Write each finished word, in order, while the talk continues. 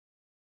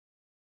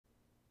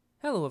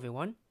Hello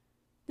everyone,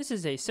 this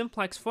is a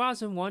Simplex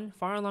 4001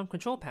 fire alarm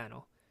control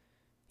panel.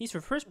 These were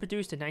first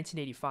produced in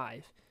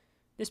 1985.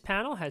 This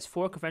panel has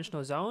 4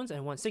 conventional zones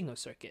and 1 signal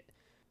circuit.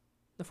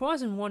 The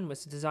 4001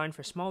 was designed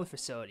for smaller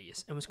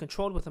facilities and was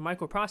controlled with a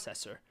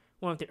microprocessor,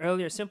 one of the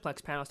earlier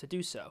Simplex panels to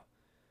do so.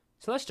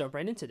 So let's jump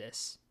right into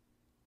this.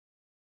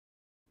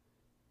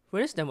 For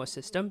this demo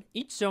system,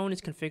 each zone is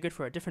configured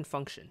for a different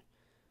function.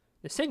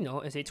 The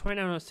signal is a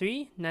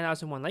 2903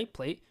 9001 light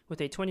plate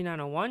with a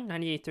 2901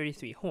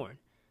 9833 horn.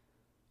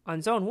 On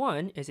Zone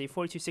 1 is a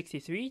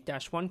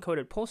 4263-1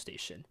 coded pulse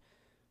station.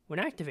 When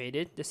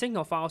activated, the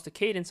signal follows the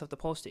cadence of the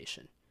pulse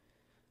station.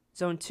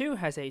 Zone 2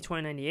 has a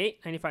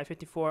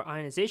 2098-9554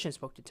 ionization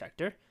smoke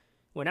detector.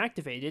 When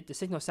activated, the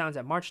signal sounds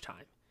at march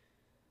time.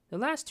 The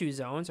last 2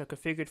 zones are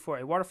configured for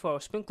a water flow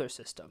sprinkler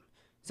system,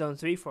 Zone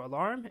 3 for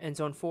alarm and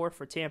Zone 4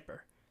 for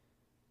tamper.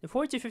 The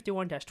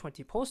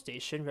 4251-20 pulse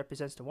station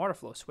represents the water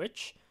flow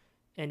switch,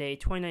 and a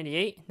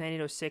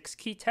 2098-9806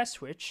 key test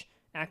switch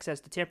acts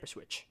as the tamper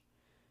switch.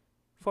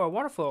 For a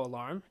water flow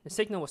alarm, the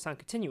signal will sound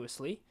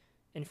continuously,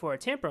 and for a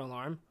tamper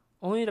alarm,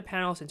 only the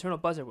panel's internal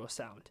buzzer will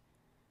sound.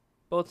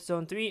 Both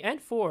Zone 3 and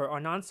 4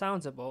 are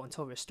non-silenceable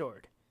until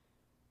restored.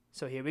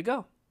 So here we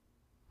go.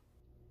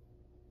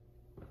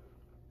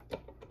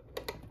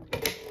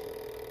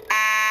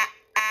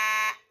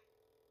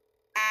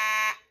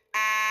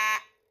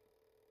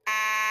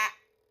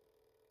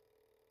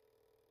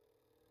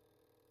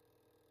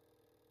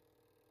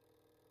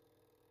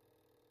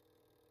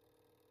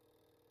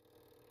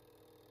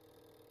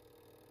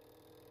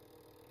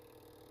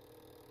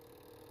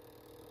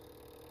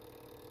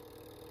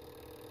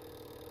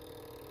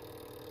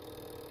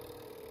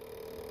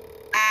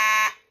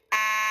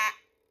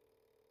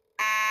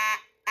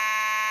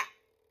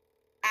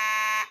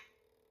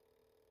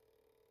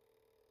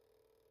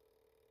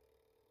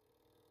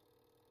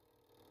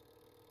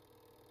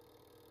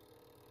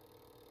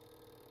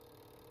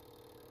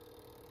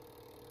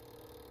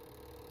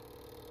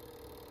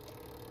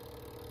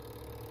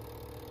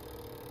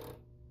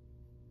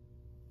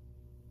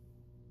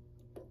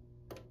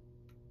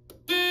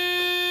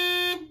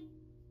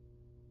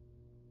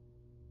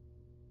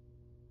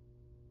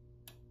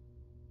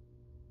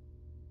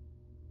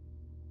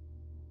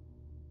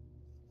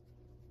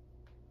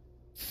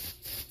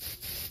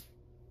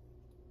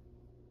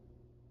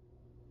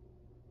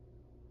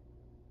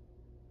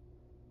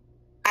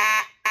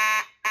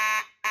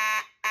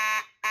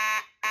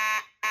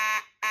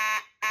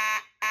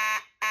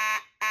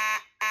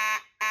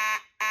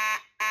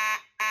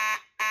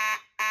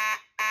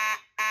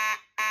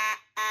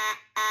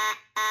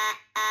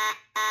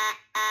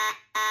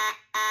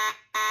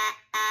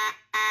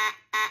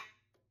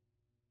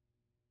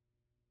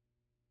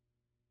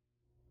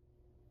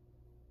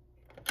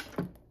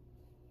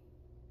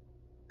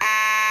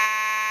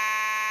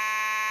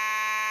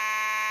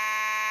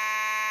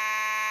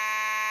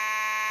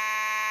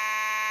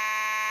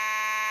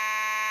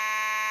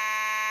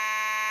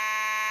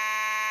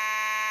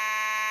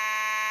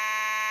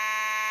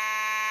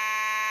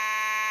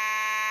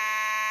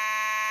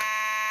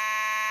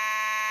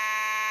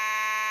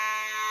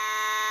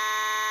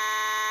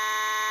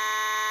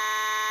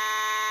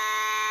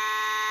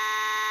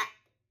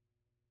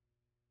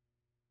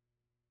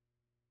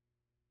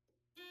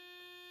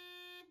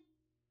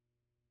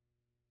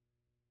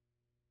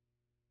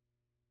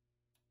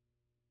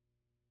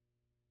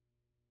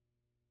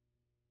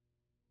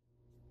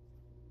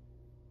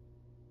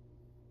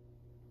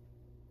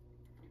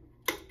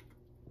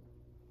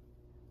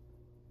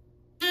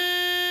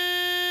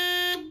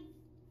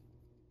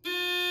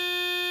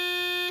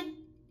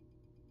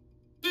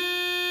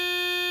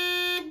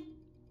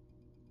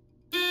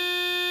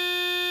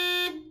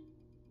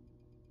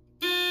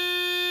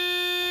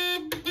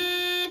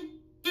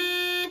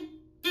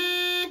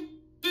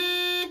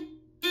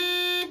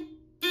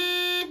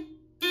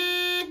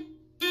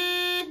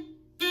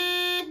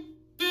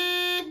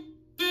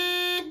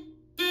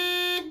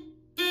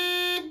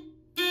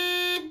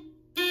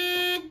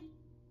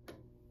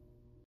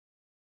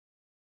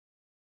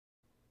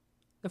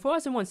 The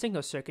 4001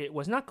 signal circuit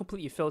was not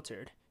completely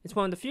filtered. It's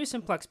one of the few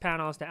Simplex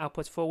panels that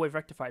outputs full-wave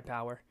rectified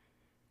power.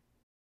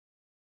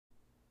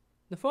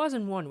 The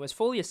 4001 was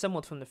fully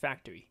assembled from the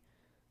factory.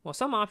 While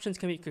some options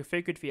can be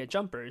configured via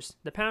jumpers,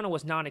 the panel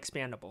was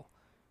non-expandable.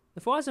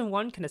 The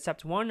 4001 can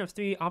accept one of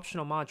 3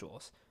 optional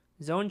modules: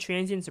 Zone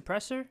Transient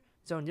Suppressor,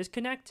 Zone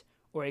Disconnect,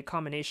 or a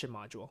combination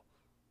module.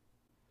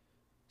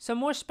 Some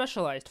more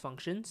specialized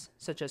functions,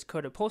 such as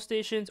coded pulse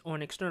stations or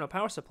an external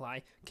power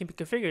supply, can be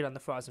configured on the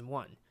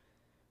 4001.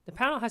 The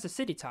panel has a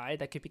city tie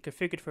that could be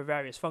configured for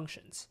various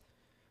functions.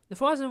 The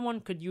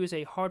 4001 could use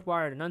a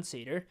hardwired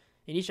annunciator,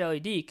 and each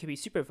LED could be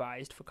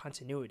supervised for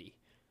continuity.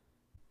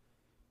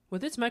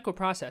 With its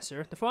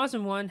microprocessor, the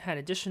 4001 had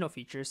additional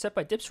features set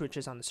by dip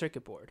switches on the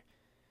circuit board.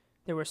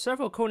 There were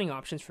several coding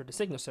options for the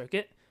signal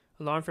circuit,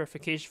 alarm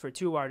verification for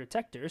 2-wire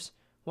detectors,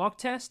 walk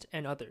test,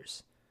 and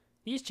others.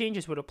 These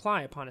changes would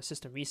apply upon a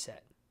system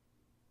reset.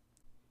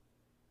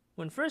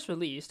 When first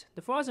released,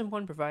 the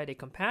 4001 provided a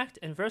compact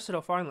and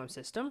versatile fire alarm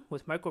system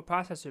with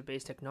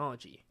microprocessor-based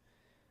technology.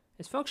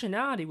 Its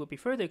functionality would be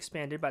further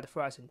expanded by the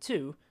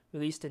 4002,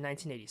 released in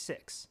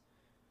 1986.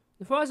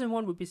 The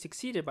 4001 would be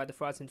succeeded by the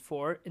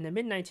 4004 in the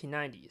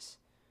mid-1990s.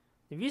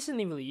 The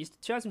recently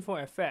released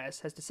 2004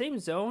 FS has the same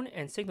zone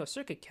and signal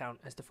circuit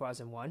count as the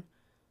 4001,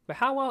 but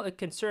how well it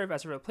can serve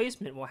as a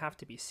replacement will have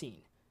to be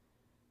seen.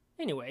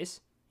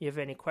 Anyways, if you have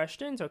any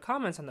questions or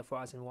comments on the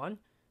 4001,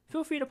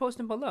 feel free to post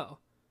them below.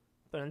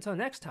 But until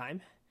next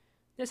time,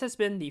 this has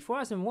been the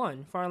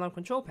 4001 Fire Alarm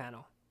Control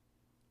Panel.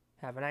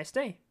 Have a nice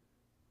day.